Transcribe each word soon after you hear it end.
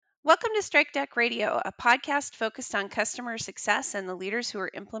Welcome to Strike Deck Radio, a podcast focused on customer success and the leaders who are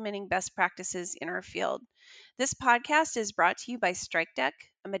implementing best practices in our field. This podcast is brought to you by Strike Deck,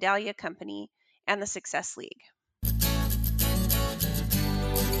 a Medallia company, and the Success League.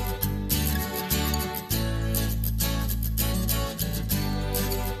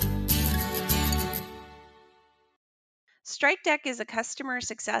 Strike Deck is a customer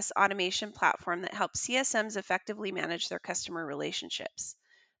success automation platform that helps CSMs effectively manage their customer relationships.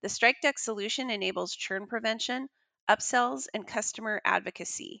 The Strike Deck solution enables churn prevention, upsells, and customer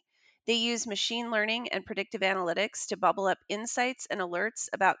advocacy. They use machine learning and predictive analytics to bubble up insights and alerts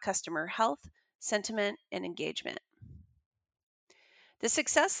about customer health, sentiment, and engagement. The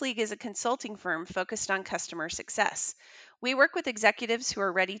Success League is a consulting firm focused on customer success. We work with executives who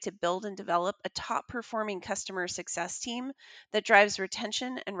are ready to build and develop a top performing customer success team that drives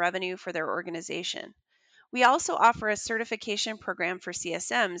retention and revenue for their organization. We also offer a certification program for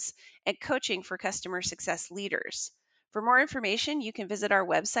CSMs and coaching for customer success leaders. For more information, you can visit our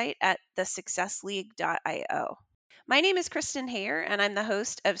website at thesuccessleague.io. My name is Kristen Hayer, and I'm the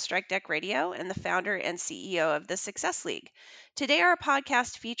host of Strike Deck Radio and the founder and CEO of the Success League. Today, our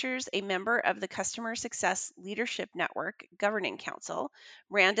podcast features a member of the Customer Success Leadership Network Governing Council,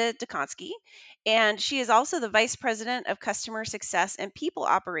 Miranda Dukonsky, and she is also the Vice President of Customer Success and People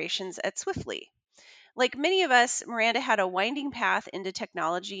Operations at Swiftly. Like many of us, Miranda had a winding path into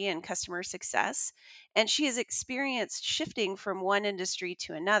technology and customer success, and she has experienced shifting from one industry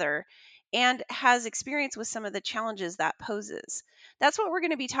to another and has experience with some of the challenges that poses. That's what we're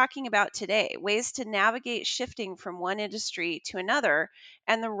going to be talking about today, ways to navigate shifting from one industry to another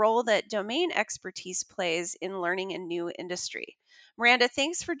and the role that domain expertise plays in learning a new industry. Miranda,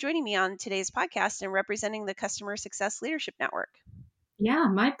 thanks for joining me on today's podcast and representing the Customer Success Leadership Network. Yeah,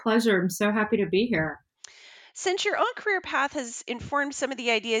 my pleasure. I'm so happy to be here. Since your own career path has informed some of the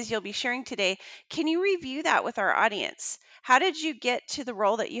ideas you'll be sharing today, can you review that with our audience? How did you get to the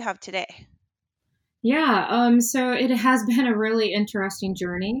role that you have today? Yeah, so it has been a really interesting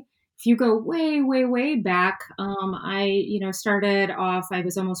journey. If you go way, way, way back, I started off, I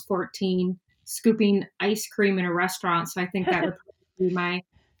was almost 14, scooping ice cream in a restaurant. So I think that would probably be my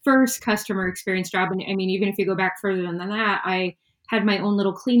first customer experience job. And I mean, even if you go back further than that, I had my own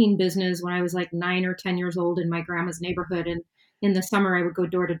little cleaning business when I was like 9 or 10 years old in my grandma's neighborhood. And in the summer, I would go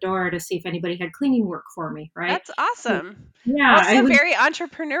door to door to see if anybody had cleaning work for me, right? That's awesome. Yeah, I Also, was very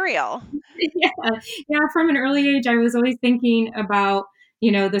entrepreneurial. yeah, yeah. From an early age, I was always thinking about,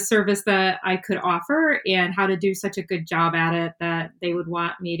 the service that I could offer and how to do such a good job at it that they would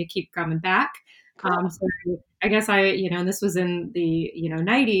want me to keep coming back. Cool. So I guess and this was in the,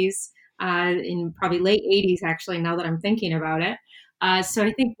 90s, in probably late 80s, actually, now that I'm thinking about it. So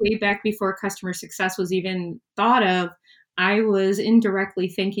I think way back before customer success was even thought of, I was indirectly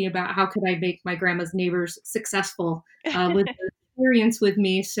thinking about how could I make my grandma's neighbors successful with experience with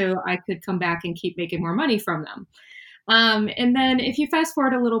me so I could come back and keep making more money from them. And then if you fast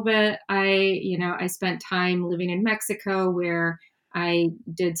forward a little bit, I spent time living in Mexico where I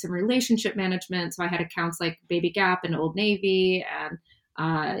did some relationship management. So I had accounts like Baby Gap and Old Navy and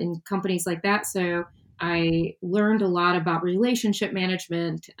in companies like that. So I learned a lot about relationship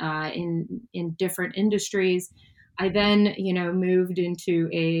management in different industries. I then, moved into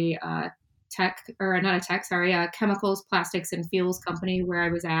a chemicals, plastics, and fuels company where I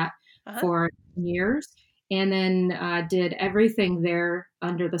was at for years, and then did everything there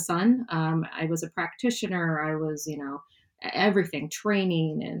under the sun. I was a practitioner. I was, everything,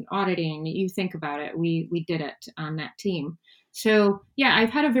 training and auditing. You think about it, we did it on that team. So yeah, I've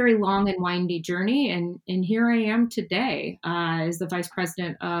had a very long and windy journey, and here I am today as the vice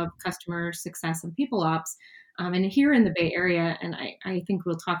president of customer success and people ops. And here in the Bay Area, and I think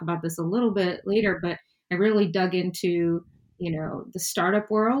we'll talk about this a little bit later, but I really dug into, the startup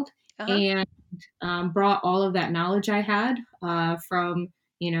world and brought all of that knowledge I had from,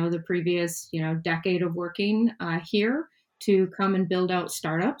 the previous, decade of working here to come and build out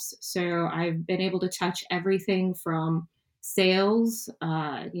startups. So I've been able to touch everything from sales,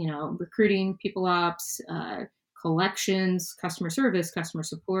 recruiting, people ops, collections, customer service, customer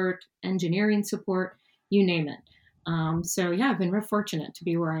support, engineering support, you name it. So yeah, I've been real fortunate to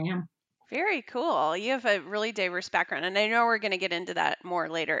be where I am. Very cool. You have a really diverse background, and I know we're going to get into that more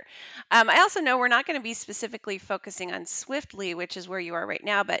later. I also know we're not going to be specifically focusing on Swiftly, which is where you are right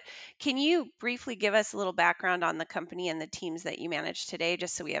now, but can you briefly give us a little background on the company and the teams that you manage today,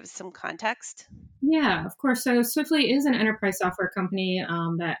 just so we have some context? Yeah, of course. So Swiftly is an enterprise software company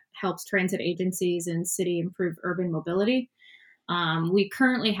that helps transit agencies and city improve urban mobility. We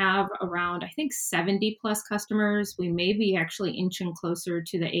currently have around, I think, 70 plus customers. We may be actually inching closer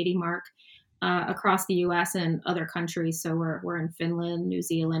to the 80 mark across the US and other countries. So we're in Finland, New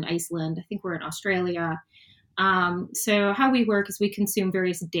Zealand, Iceland. I think we're in Australia. So how we work is we consume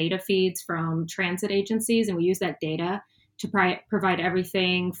various data feeds from transit agencies, and we use that data to provide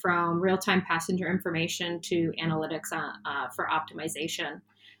everything from real-time passenger information to analytics for optimization.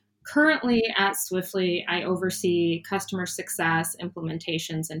 Currently at Swiftly, I oversee customer success,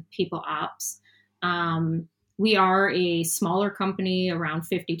 implementations, and people ops. We are a smaller company, around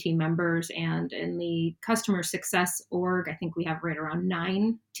 50 team members, and in the customer success org, I think we have right around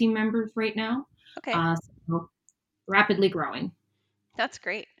 9 team members right now. Okay. So rapidly growing. That's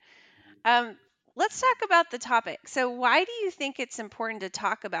great. Let's talk about the topic. So, why do you think it's important to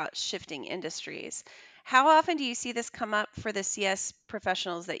talk about shifting industries? How often do you see this come up for the CS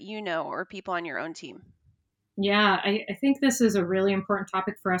professionals that you know or people on your own team? Yeah, I think this is a really important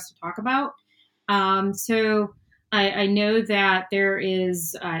topic for us to talk about. So I know that there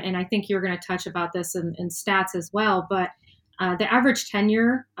is, and I think you're going to touch about this in stats as well, but the average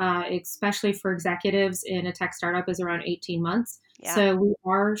tenure, especially for executives in a tech startup, is around 18 months. Yeah. So we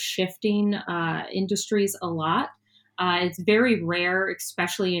are shifting industries a lot. It's very rare,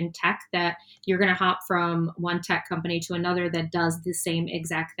 especially in tech, that you're going to hop from one tech company to another that does the same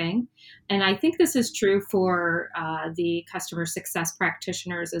exact thing. And I think this is true for the customer success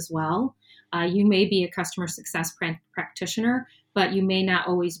practitioners as well. You may be a customer success practitioner, but you may not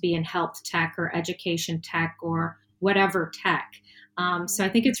always be in health tech or education tech or whatever tech. So I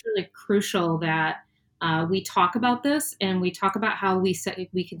think it's really crucial that we talk about this, and we talk about how we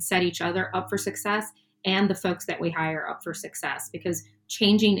can set each other up for success and the folks that we hire up for success, because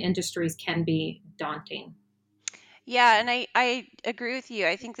changing industries can be daunting. Yeah, and I agree with you.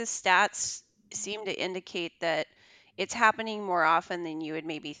 I think the stats seem to indicate that it's happening more often than you would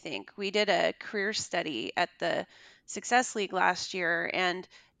maybe think. We did a career study at the Success League last year, and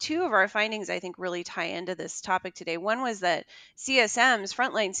two of our findings I think really tie into this topic today. One was that CSMs,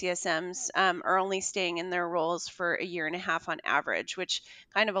 frontline CSMs, are only staying in their roles for a year and a half on average, which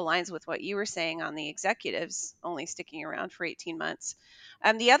kind of aligns with what you were saying on the executives only sticking around for 18 months.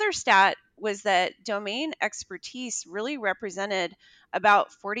 The other stat was that domain expertise really represented about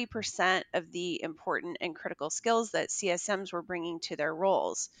 40% of the important and critical skills that CSMs were bringing to their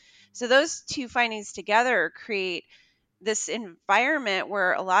roles. So those two findings together create this environment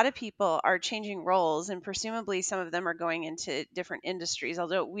where a lot of people are changing roles, and presumably some of them are going into different industries,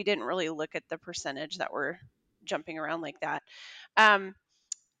 although we didn't really look at the percentage that were jumping around like that. Um,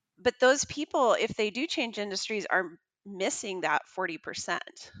 but those people, if they do change industries, are missing that 40%.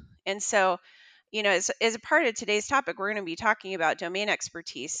 And so, as a part of today's topic, we're going to be talking about domain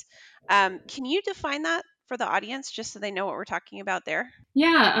expertise. Can you define that for the audience just so they know what we're talking about there?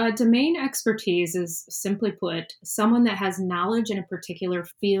 Yeah, domain expertise is, simply put, someone that has knowledge in a particular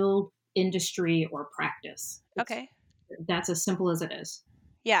field, industry, or practice. Okay. That's as simple as it is.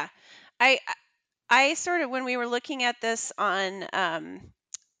 Yeah. I I sort of, when we were looking at this on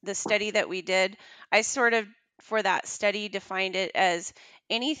the study that we did, I sort of, for that study, defined it as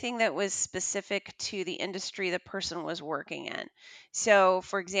anything that was specific to the industry the person was working in. So,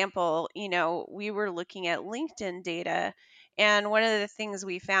 for example, we were looking at LinkedIn data, and one of the things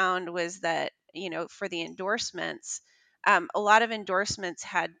we found was that, for the endorsements, a lot of endorsements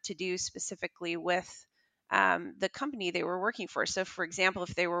had to do specifically with the company they were working for. So, for example,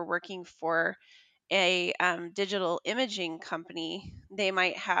 if they were working for a digital imaging company, they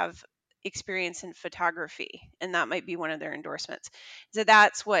might have experience in photography, and that might be one of their endorsements. So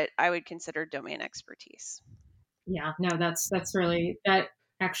that's what I would consider domain expertise. Yeah, no, that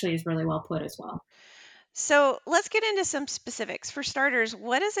actually is really well put as well. So let's get into some specifics. For starters,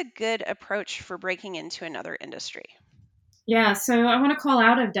 what is a good approach for breaking into another industry? Yeah, so I want to call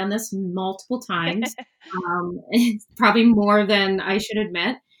out, I've done this multiple times, it's probably more than I should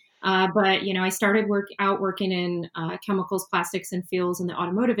admit. But I started working in chemicals, plastics, and fuels in the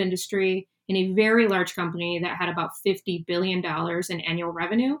automotive industry in a very large company that had about $50 billion in annual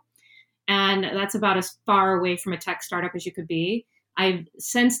revenue, and that's about as far away from a tech startup as you could be. I've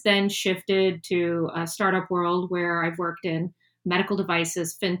since then shifted to a startup world where I've worked in medical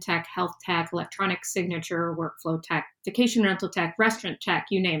devices, fintech, health tech, electronic signature, workflow tech, vacation rental tech, restaurant tech,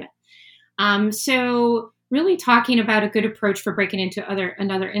 you name it. So really talking about a good approach for breaking into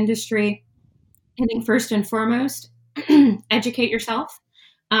another industry. I think first and foremost, educate yourself.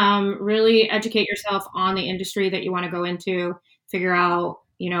 Really educate yourself on the industry that you want to go into. Figure out,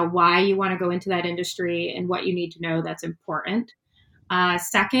 why you want to go into that industry and what you need to know that's important.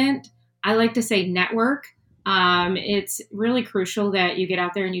 Second, I like to say network. It's really crucial that you get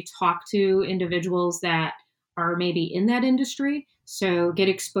out there and you talk to individuals that are maybe in that industry. So get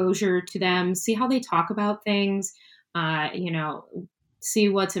exposure to them, see how they talk about things, you know, see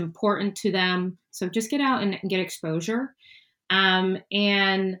what's important to them. So just get out and get exposure.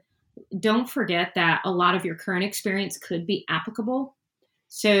 And don't forget that a lot of your current experience could be applicable.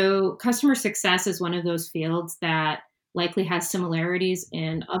 So, customer success is one of those fields that likely has similarities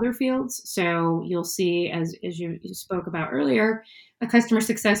in other fields. So, you'll see, as you spoke about earlier, a customer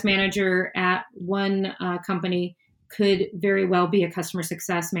success manager at one company could very well be a customer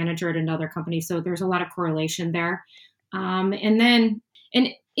success manager at another company. So, there's a lot of correlation there. And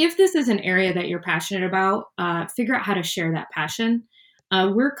if this is an area that you're passionate about, figure out how to share that passion.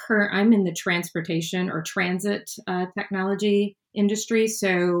 I'm in the transportation or transit technology industry,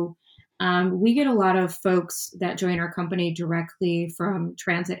 so we get a lot of folks that join our company directly from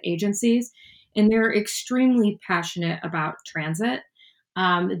transit agencies, and they're extremely passionate about transit.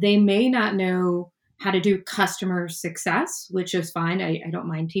 They may not know how to do customer success, which is fine. I don't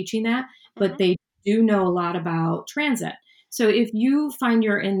mind teaching that, but they do know a lot about transit. So if you find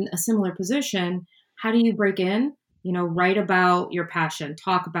you're in a similar position, how do you break in? You know, write about your passion,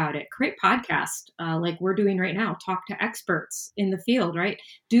 talk about it, create podcast like we're doing right now, talk to experts in the field, right?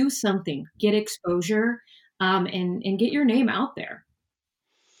 Do something, get exposure, and get your name out there.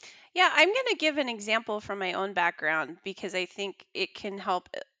 Yeah, I'm going to give an example from my own background because I think it can help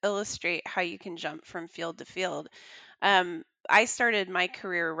illustrate how you can jump from field to field. I started my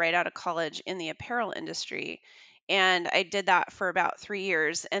career right out of college in the apparel industry, and I did that for about 3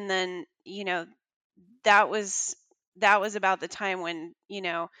 years. And then, that was that was about the time when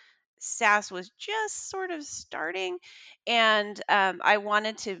SaaS was just sort of starting, and I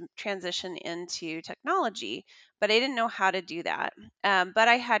wanted to transition into technology, but I didn't know how to do that. But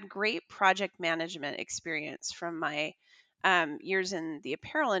I had great project management experience from my years in the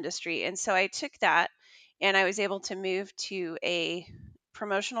apparel industry, and so I took that and I was able to move to a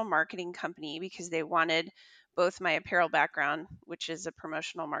promotional marketing company because they wanted both my apparel background, which is a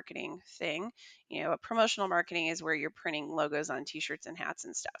promotional marketing thing. A promotional marketing is where you're printing logos on t-shirts and hats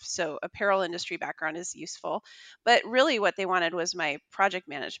and stuff. So apparel industry background is useful, but really what they wanted was my project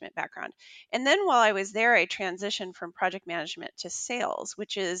management background. And then while I was there, I transitioned from project management to sales,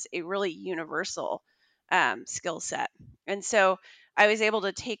 which is a really universal skill set. And so I was able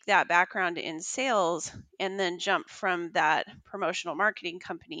to take that background in sales and then jump from that promotional marketing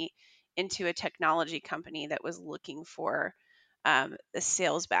company into a technology company that was looking for a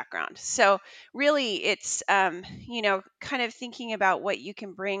sales background. So really, it's kind of thinking about what you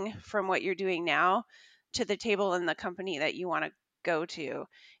can bring from what you're doing now to the table in the company that you want to go to,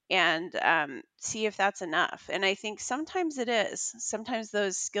 and see if that's enough. And I think sometimes it is. Sometimes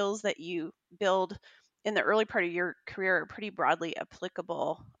those skills that you build in the early part of your career are pretty broadly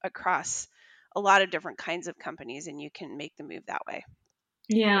applicable across a lot of different kinds of companies, and you can make the move that way.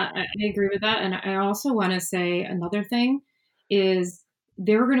 Yeah, I agree with that. And I also want to say another thing is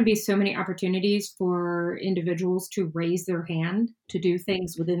there are going to be so many opportunities for individuals to raise their hand to do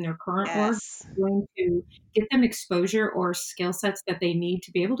things within their current org, Yes. going to get them exposure or skill sets that they need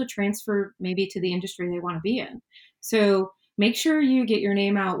to be able to transfer maybe to the industry they want to be in. So make sure you get your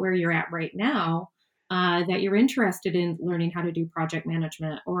name out where you're at right now, that you're interested in learning how to do project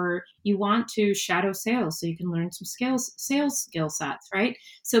management, or you want to shadow sales so you can learn some sales skill sets, right?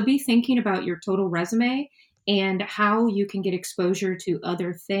 So be thinking about your total resume and how you can get exposure to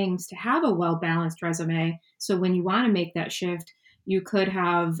other things to have a well balanced resume. So when you want to make that shift, you could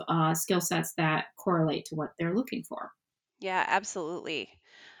have skill sets that correlate to what they're looking for. Yeah, absolutely.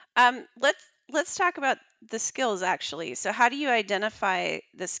 Let's talk about the skills actually. So how do you identify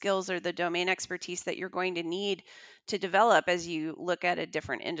the skills or the domain expertise that you're going to need to develop as you look at a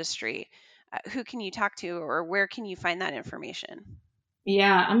different industry? Who can you talk to, or where can you find that information?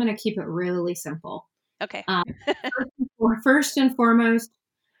 Yeah, I'm going to keep it really simple. Okay. Uh, first and foremost,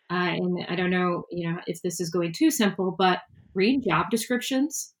 and I don't know, if this is going too simple, but read job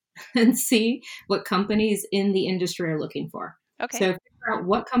descriptions and see what companies in the industry are looking for. Okay. So figure out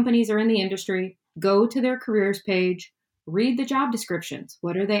what companies are in the industry, go to their careers page, read the job descriptions.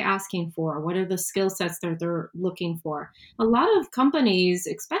 What are they asking for? What are the skill sets that they're looking for? A lot of companies,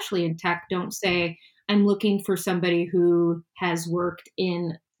 especially in tech, don't say, I'm looking for somebody who has worked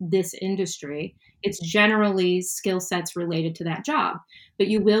in this industry. It's generally skill sets related to that job. But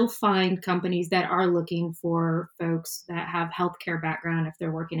you will find companies that are looking for folks that have healthcare background if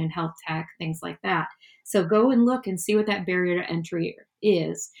they're working in health tech, things like that. So go and look and see what that barrier to entry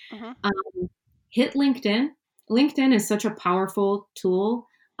is. Hmm. Um, hit LinkedIn. LinkedIn is such a powerful tool.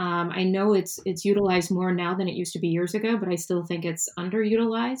 I know it's utilized more now than it used to be years ago, but I still think it's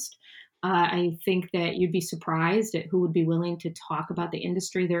underutilized. I think that you'd be surprised at who would be willing to talk about the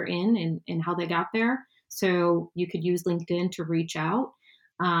industry they're in and how they got there. So you could use LinkedIn to reach out.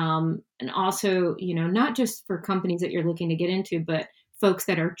 And also, not just for companies that you're looking to get into, but folks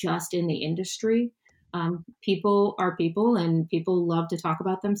that are just in the industry. People are people, and people love to talk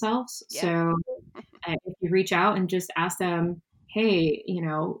about themselves. Yep. So if you reach out and just ask them, hey,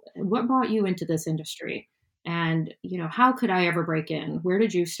 what brought you into this industry? And, how could I ever break in? Where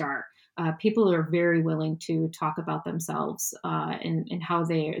did you start? People are very willing to talk about themselves and how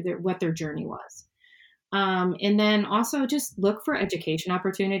what their journey was. And then also just look for education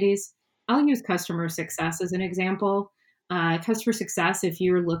opportunities. I'll use customer success as an example. Customer success, if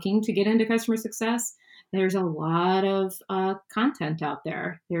you're looking to get into customer success, there's a lot of content out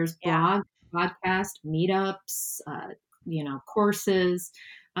there. There's blogs, podcasts, meetups, courses.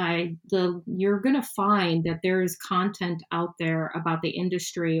 You're going to find that there is content out there about the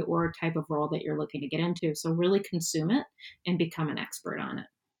industry or type of role that you're looking to get into. So really consume it and become an expert on it.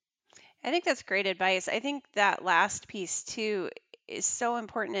 I think that's great advice. I think that last piece too is so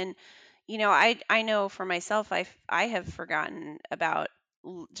important. And I know for myself, I have forgotten about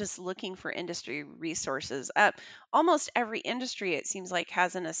just looking for industry resources. Almost every industry, it seems like,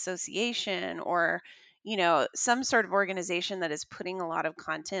 has an association or some sort of organization that is putting a lot of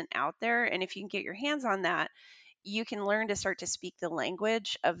content out there. And if you can get your hands on that, you can learn to start to speak the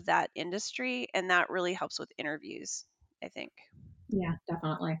language of that industry, and that really helps with interviews, I think. Yeah,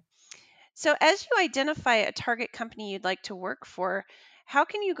 definitely. So, as you identify a target company you'd like to work for, how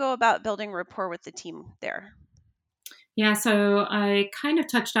can you go about building rapport with the team there? Yeah, so I kind of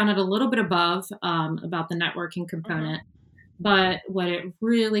touched on it a little bit above about the networking Hmm. component. But what it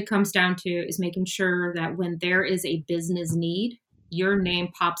really comes down to is making sure that when there is a business need, your name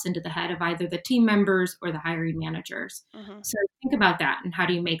pops into the head of either the team members or the hiring managers. Hmm. So think about that and how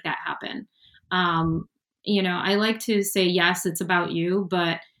do you make that happen? Um, I like to say, yes, it's about you,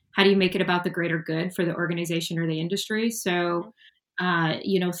 but how do you make it about the greater good for the organization or the industry? So,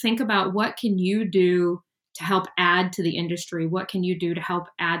 Hmm. think about what can you do to help add to the industry? What can you do to help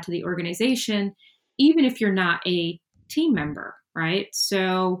add to the organization, even if you're not a team member, right?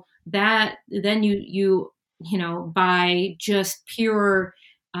 So that then by just pure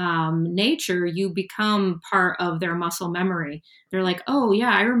nature, you become part of their muscle memory. They're like, oh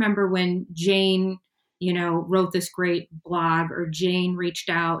yeah, I remember when Jane wrote this great blog, or Jane reached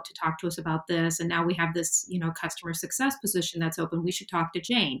out to talk to us about this, and now we have this customer success position that's open. We should talk to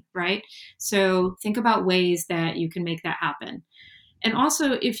Jane, right? So think about ways that you can make that happen. And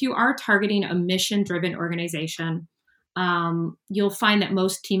also, if you are targeting a mission driven organization, you'll find that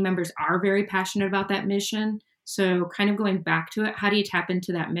most team members are very passionate about that mission. So, kind of going back to it, how do you tap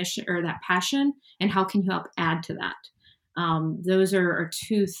into that mission or that passion, and how can you help add to that? Those are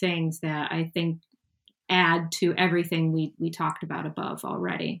two things that I think add to everything we talked about above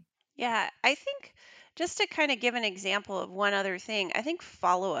already. Yeah, I think just to kind of give an example of one other thing, I think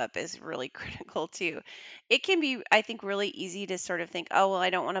follow up is really critical too. It can be, I think, really easy to sort of think, oh, well, I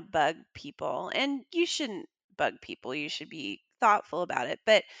don't want to bug people. And you shouldn't bug people, you should be thoughtful about it.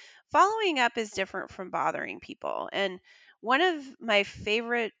 But following up is different from bothering people. And one of my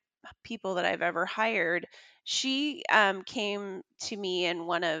favorite people that I've ever hired, she came to me in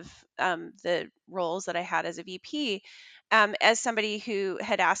one of the roles that I had as a VP, as somebody who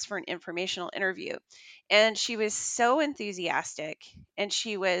had asked for an informational interview. And she was so enthusiastic, and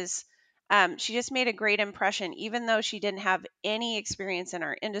she just made a great impression, even though she didn't have any experience in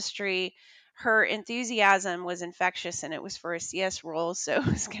our industry. Her enthusiasm was infectious, and it was for a CS role. So it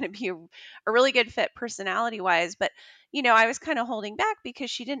was going to be a really good fit personality wise. But, I was kind of holding back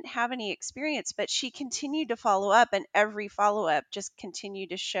because she didn't have any experience, but she continued to follow up, and every follow up just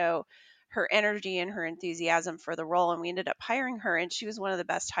continued to show her energy and her enthusiasm for the role. And we ended up hiring her, and she was one of the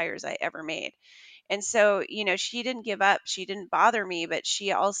best hires I ever made. And so, she didn't give up, she didn't bother me, but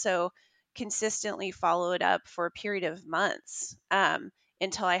she also consistently followed up for a period of months,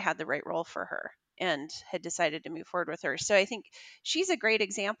 until I had the right role for her and had decided to move forward with her. So I think she's a great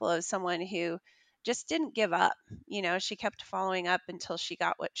example of someone who just didn't give up. She kept following up until she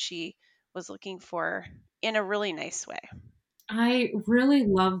got what she was looking for in a really nice way. I really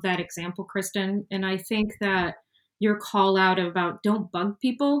love that example, Kristen. And I think that your call out about don't bug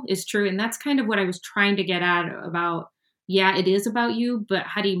people is true. And that's kind of what I was trying to get at about, yeah, it is about you, but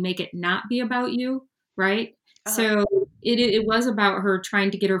how do you make it not be about you? Right. Uh-huh. So it was about her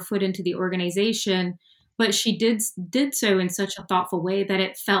trying to get her foot into the organization, but she did so in such a thoughtful way that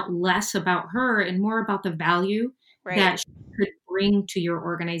it felt less about her and more about the value Right. that she could bring to your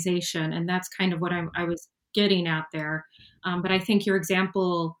organization. And that's kind of what I was getting at there. But I think your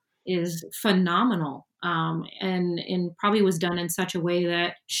example is phenomenal, and probably was done in such a way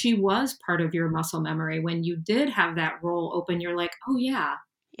that she was part of your muscle memory. When you did have that role open, you're like, oh yeah,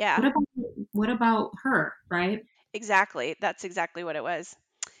 Yeah, what about her, right? exactly. That's exactly what it was.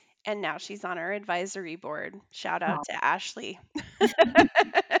 And now she's on our advisory board. Shout out Oh. to Ashley.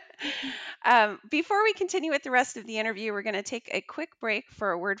 Before we continue with the rest of the interview, we're going to take a quick break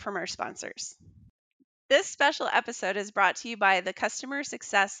for a word from our sponsors. This special episode is brought to you by the Customer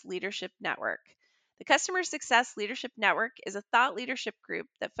Success Leadership Network. The Customer Success Leadership Network is a thought leadership group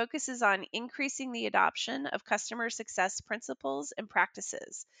that focuses on increasing the adoption of customer success principles and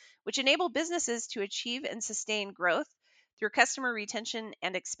practices, which enable businesses to achieve and sustain growth through customer retention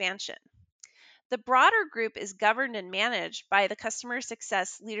and expansion. The broader group is governed and managed by the Customer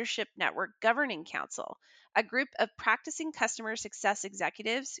Success Leadership Network Governing Council, a group of practicing customer success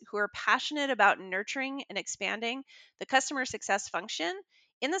executives who are passionate about nurturing and expanding the customer success function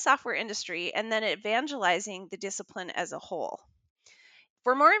in the software industry and then evangelizing the discipline as a whole.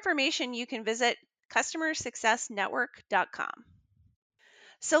 For more information, you can visit customersuccessnetwork.com.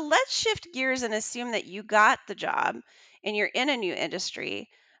 So let's shift gears and assume that you got the job and you're in a new industry.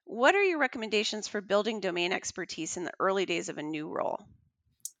 What are your recommendations for building domain expertise in the early days of a new role?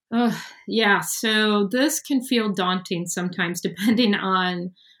 Yeah, so this can feel daunting sometimes, depending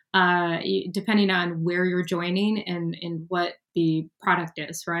on where you're joining and what the product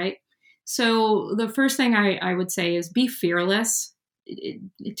is, right? So the first thing I would say is be fearless.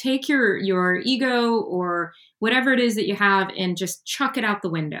 Take your ego or whatever it is that you have and just chuck it out the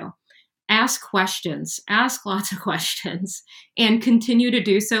window. Ask questions, ask lots of questions, and continue to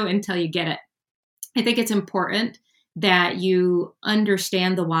do so until you get it. I think it's important that you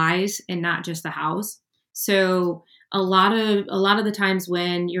understand the whys and not just the hows. So a lot of the times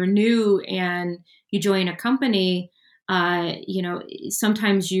when you're new and you join a company,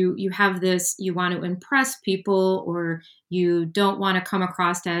 sometimes you have this, you want to impress people, or you don't want to come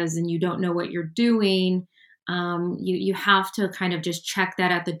across as, and you don't know what you're doing. You have to kind of just check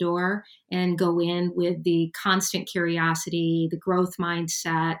that at the door and go in with the constant curiosity, the growth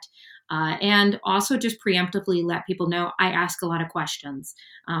mindset, and also just preemptively let people know I ask a lot of questions.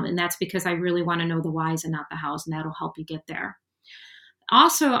 And that's because I really want to know the whys and not the hows, and that'll help you get there.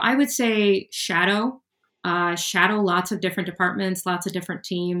 Also, I would say shadow lots of different departments, lots of different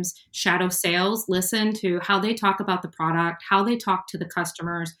teams, shadow sales, listen to how they talk about the product, how they talk to the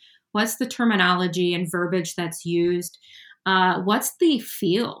customers, what's the terminology and verbiage that's used, what's the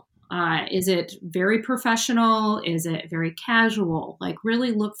feel. Is it very professional? Is it very casual? Like,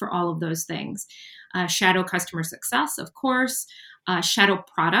 really look for all of those things. Shadow customer success, of course. Shadow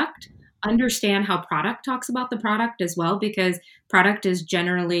product. Understand how product talks about the product as well, because product is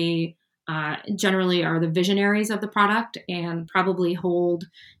generally are the visionaries of the product and probably hold,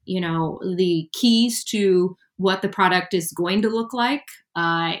 the keys to what the product is going to look like,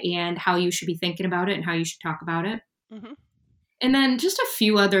 and how you should be thinking about it and how you should talk about it. Mm-hmm. And then just a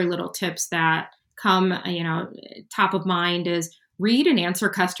few other little tips that come, top of mind is read and answer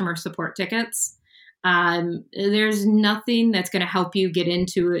customer support tickets. There's nothing that's going to help you get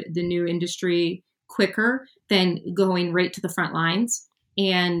into the new industry quicker than going right to the front lines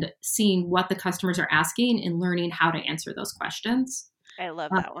and seeing what the customers are asking and learning how to answer those questions. I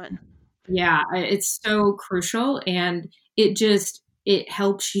love Uh, that one. yeah, it's so crucial, and it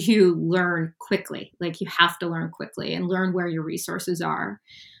helps you learn quickly. Like, you have to learn quickly and learn where your resources are.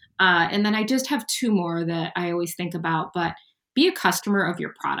 And then I just have two more that I always think about, but be a customer of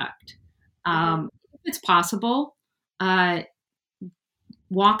your product. Mm-hmm. If it's possible, uh,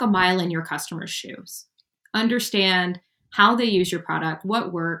 walk a mile in your customer's shoes. Understand how they use your product,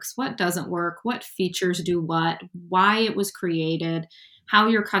 what works, what doesn't work, what features do what, why it was created, how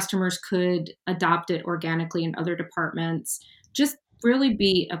your customers could adopt it organically in other departments. Just really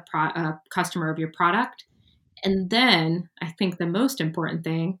be a customer of your product. And then I think the most important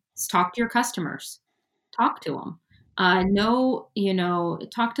thing is talk to your customers. Talk to them.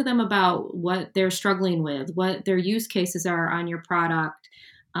 Talk to them about what they're struggling with, what their use cases are on your product.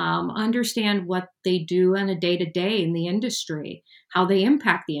 Understand what they do on a day to day in the industry, how they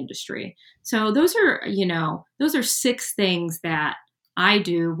impact the industry. So those are 6 things that I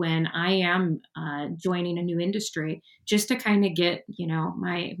do when I am joining a new industry, just to kind of get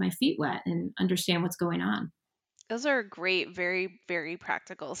my feet wet and understand what's going on. Those are great, very, very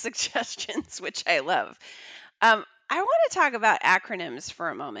practical suggestions, which I love. I want to talk about acronyms for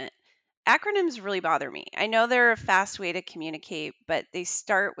a moment. Acronyms really bother me. I know they're a fast way to communicate, but they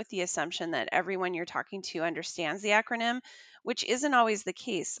start with the assumption that everyone you're talking to understands the acronym, which isn't always the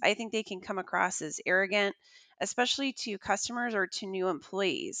case. I think they can come across as arrogant, especially to customers or to new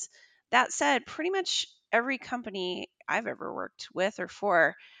employees. That said, pretty much every company I've ever worked with or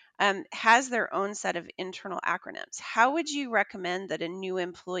for has their own set of internal acronyms. How would you recommend that a new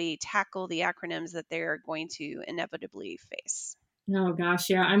employee tackle the acronyms that they are going to inevitably face? Oh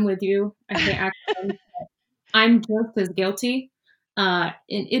gosh, yeah, I'm with you. I hate acronyms. I'm just as guilty.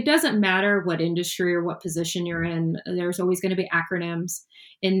 It doesn't matter what industry or what position you're in, there's always going to be acronyms.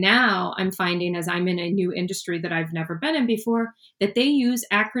 And now I'm finding, as I'm in a new industry that I've never been in before, that they use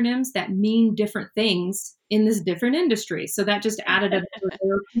acronyms that mean different things in this different industry. So that just added a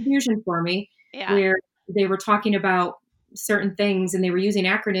layer of confusion for me, Yeah. where they were talking about certain things and they were using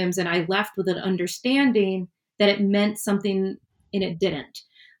acronyms, and I left with an understanding that it meant something and it didn't.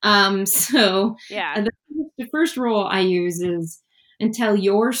 So Yeah. the first rule I use is, until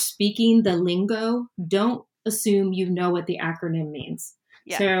you're speaking the lingo, don't assume you know what the acronym means.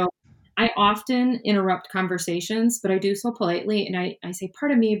 Yeah. So I often interrupt conversations, but I do so politely. And I say,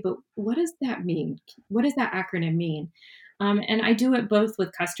 pardon me, but what does that mean? What does that acronym mean? And I do it both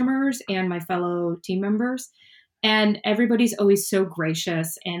with customers and my fellow team members. And everybody's always so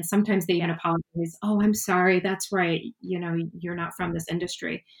gracious. And sometimes they even Yeah. apologize. Oh, I'm sorry. That's right. You know, you're not from this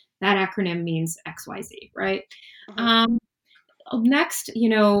industry. That acronym means XYZ, right? Mhm. Um, Next,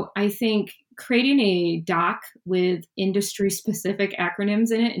 I think creating a doc with industry specific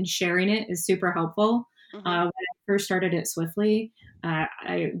acronyms in it and sharing it is super helpful. Mhm. When I first started at Swiftly,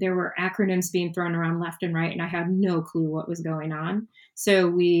 there were acronyms being thrown around left and right, and I had no clue what was going on. So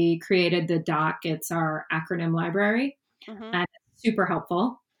we created the doc. It's our acronym library, Mhm. and it's super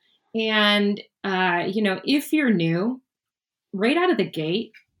helpful. And, if you're new, right out of the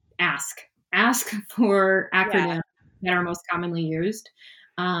gate, ask for Yeah. acronyms that are most commonly used.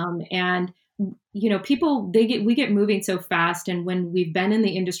 And people we get moving so fast, and when we've been in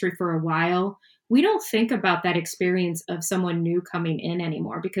the industry for a while, we don't think about that experience of someone new coming in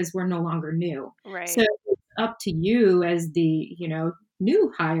anymore because we're no longer new. So Right. it's up to you as the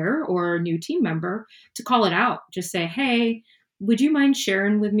new hire or new team member to call it out. Just say, hey, would you mind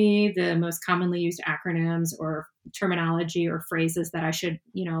sharing with me the most commonly used acronyms or terminology or phrases that I should,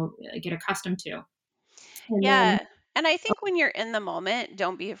 get accustomed to? And then, Yeah. And I think when you're in the moment,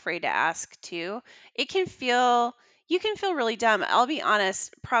 don't be afraid to ask too. It can feel You can feel really dumb. I'll be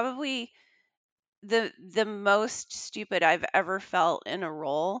honest, probably the most stupid I've ever felt in a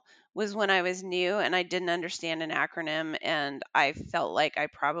role was when I was new and I didn't understand an acronym and I felt like I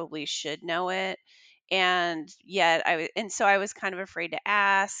probably should know it. And yet and so I was kind of afraid to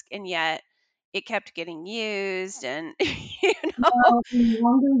ask, and yet it kept getting used and know, well, the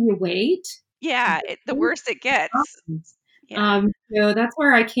longer you wait, the yeah, the worse worse it it gets. becomes. Yeah. So that's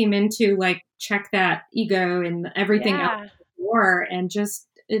where I came into, like, check that ego and everything else Yeah. before and just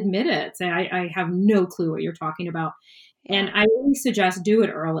admit it. Say, I have no clue what you're talking about. And Yeah. I really suggest do it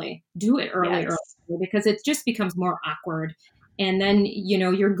early. Do it early, Yes. because it just becomes more awkward. And then,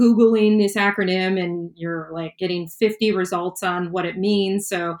 you're Googling this acronym and you're like getting 50 results on what it means.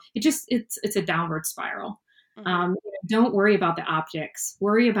 So it's a downward spiral. Hmm. Don't worry about the optics.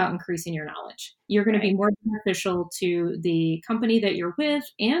 Worry about increasing your knowledge. You're going to be Right. more beneficial to the company that you're with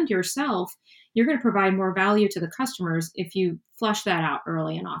and yourself. You're going to provide more value to the customers if you flush that out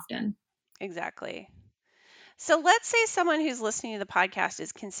early and often. Exactly. So let's say someone who's listening to the podcast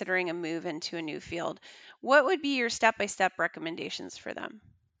is considering a move into a new field. What would be your step-by-step recommendations for them?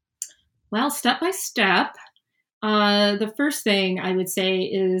 Well, step by step, the first thing I would say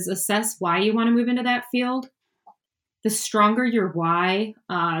is assess why you want to move into that field. The stronger your why,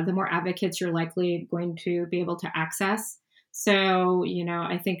 the more advocates you're likely going to be able to access. So,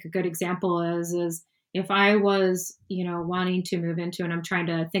 I think a good example is if I was, wanting to move into, and I'm trying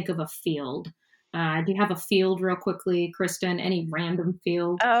to think of a field. Do you have a field real quickly, Kristen? Any random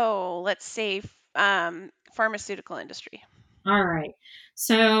field? Oh, let's say pharmaceutical industry. All right.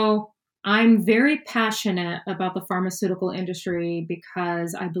 So I'm very passionate about the pharmaceutical industry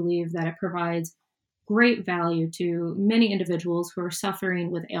because I believe that it provides great value to many individuals who are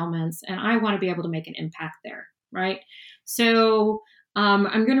suffering with ailments, and I want to be able to make an impact there, right? So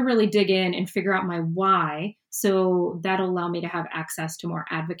I'm going to really dig in and figure out my why. So that'll allow me to have access to more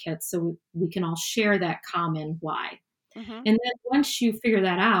advocates so we can all share that common why. Hmm. And then once you figure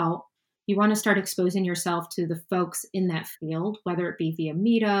that out, you want to start exposing yourself to the folks in that field, whether it be via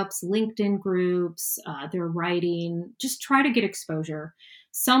meetups, LinkedIn groups, their writing. Just try to get exposure.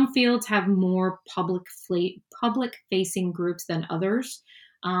 Some fields have more public facing groups than others.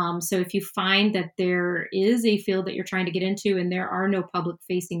 So if you find that there is a field that you're trying to get into and there are no public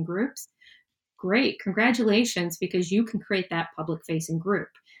facing groups, great, congratulations, because you can create that public facing group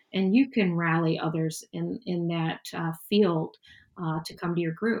and you can rally others in that field to come to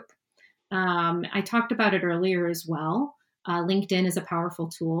your group. I talked about it earlier as well. LinkedIn is a powerful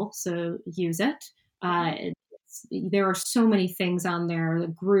tool, so use it. There are so many things on there, the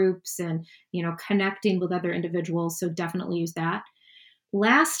groups and, connecting with other individuals. So definitely use that.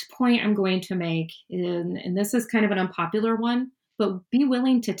 Last point I'm going to make, and this is kind of an unpopular one, but be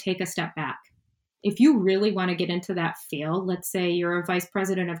willing to take a step back. If you really want to get into that field, let's say you're a vice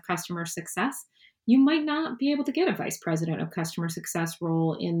president of customer success, you might not be able to get a vice president of customer success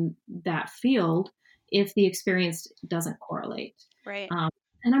role in that field if the experience doesn't correlate. Right.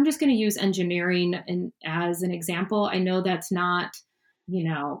 And I'm just going to use engineering as an example. I know that's not,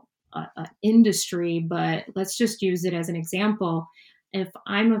 an industry, but let's just use it as an example. If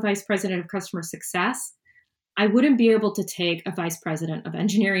I'm a vice president of customer success, I wouldn't be able to take a vice president of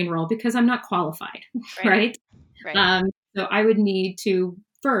engineering role because I'm not qualified, right? So I would need to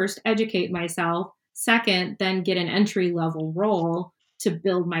first educate myself, second, then get an entry level role to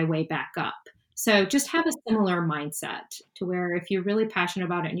build my way back up. So just have a similar mindset to where if you're really passionate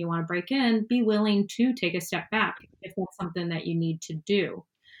about it and you want to break in, be willing to take a step back if that's something that you need to do.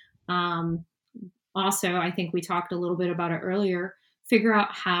 Also, I think we talked a little bit about it earlier, figure out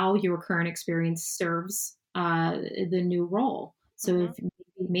how your current experience serves the new role. So if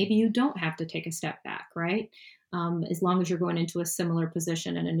maybe you don't have to take a step back, right? As long as you're going into a similar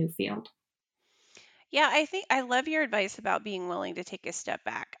position in a new field. Yeah, I think I love your advice about being willing to take a step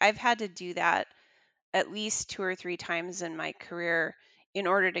back. I've had to do that at least 2 or 3 times in my career in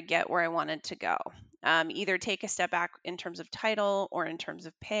order to get where I wanted to go. Either take a step back in terms of title or in terms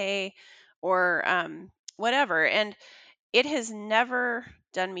of pay or whatever. And it has never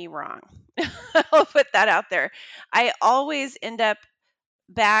done me wrong. I'll put that out there. I always end up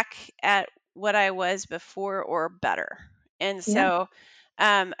back at what I was before or better. And so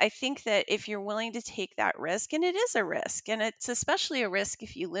I think that if you're willing to take that risk, and it is a risk, and it's especially a risk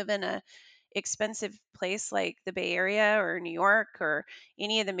if you live in a expensive place like the Bay Area or New York or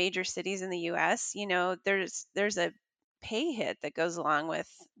any of the major cities in the US, there's a pay hit that goes along with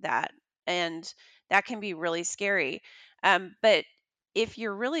that, and that can be really scary. But if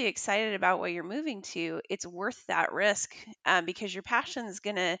you're really excited about what you're moving to, it's worth that risk because your passion is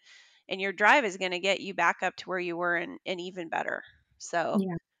gonna and your drive is gonna get you back up to where you were and even better. So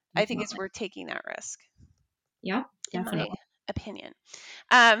I think it's worth taking that risk. Yep, definitely. In my opinion.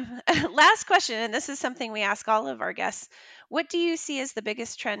 Last question, and this is something we ask all of our guests. What do you see as the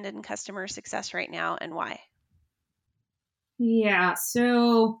biggest trend in customer success right now and why? Yeah,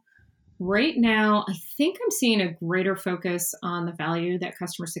 so right now, I think I'm seeing a greater focus on the value that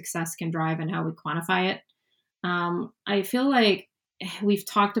customer success can drive and how we quantify it. I feel like we've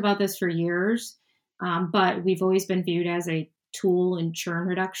talked about this for years, but we've always been viewed as a tool in churn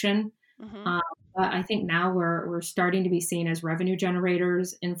reduction. But I think now we're starting to be seen as revenue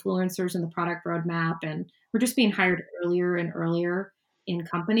generators, influencers in the product roadmap, and we're just being hired earlier and earlier in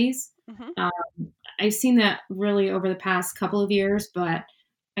companies. I've seen that really over the past couple of years, but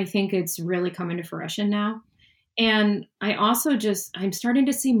I think it's really coming to fruition now. And I also I'm starting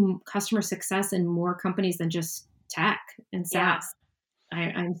to see customer success in more companies than just tech and SaaS.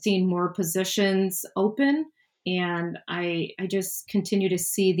 I'm seeing more positions open, and I just continue to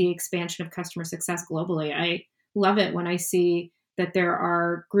see the expansion of customer success globally. I love it when I see that there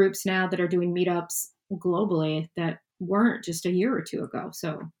are groups now that are doing meetups globally that weren't just a year or two ago.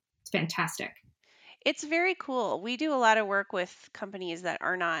 So it's fantastic. It's very cool. We do a lot of work with companies that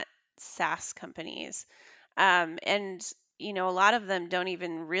are not SaaS companies. And a lot of them don't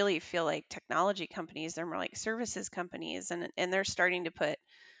even really feel like technology companies. They're more like services companies, and they're starting to put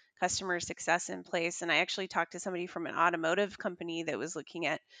customer success in place. And I actually talked to somebody from an automotive company that was looking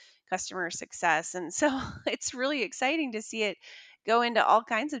at customer success. And so it's really exciting to see it go into all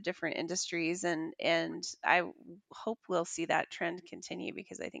kinds of different industries. And I hope we'll see that trend continue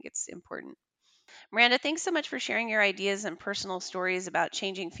because I think it's important. Miranda, thanks so much for sharing your ideas and personal stories about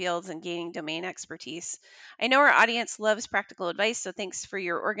changing fields and gaining domain expertise. I know our audience loves practical advice, so thanks for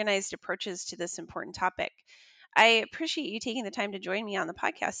your organized approaches to this important topic. I appreciate you taking the time to join me on the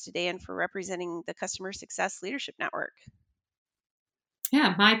podcast today and for representing the Customer Success Leadership Network.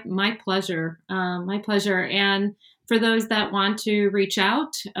 Yeah, my pleasure. My pleasure. And for those that want to reach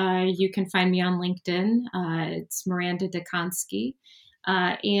out, you can find me on LinkedIn. It's Miranda Dukonsky.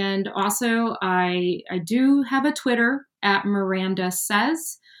 And also, I do have a Twitter at Miranda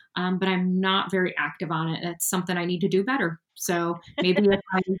Says. but I'm not very active on it. It's something I need to do better. So maybe if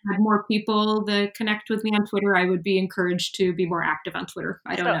I had more people that connect with me on Twitter, I would be encouraged to be more active on Twitter.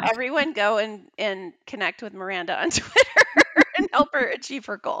 I don't So know. everyone go and connect with Miranda on Twitter and help her achieve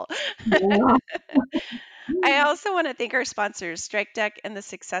her goal. Yeah. I also want to thank our sponsors, Strike Deck and the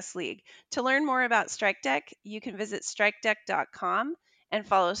Success League. To learn more about Strike Deck, you can visit strikedeck.com and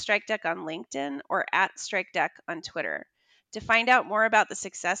follow Strike Deck on LinkedIn or at Strike Deck on Twitter. To find out more about the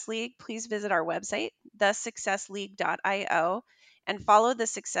Success League, please visit our website, thesuccessleague.io, and follow the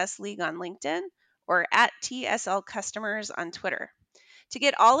Success League on LinkedIn or at TSL Customers on Twitter. To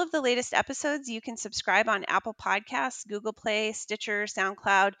get all of the latest episodes, you can subscribe on Apple Podcasts, Google Play, Stitcher,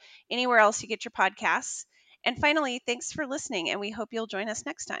 SoundCloud, anywhere else you get your podcasts. And finally, thanks for listening, and we hope you'll join us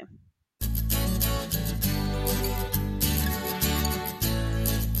next time.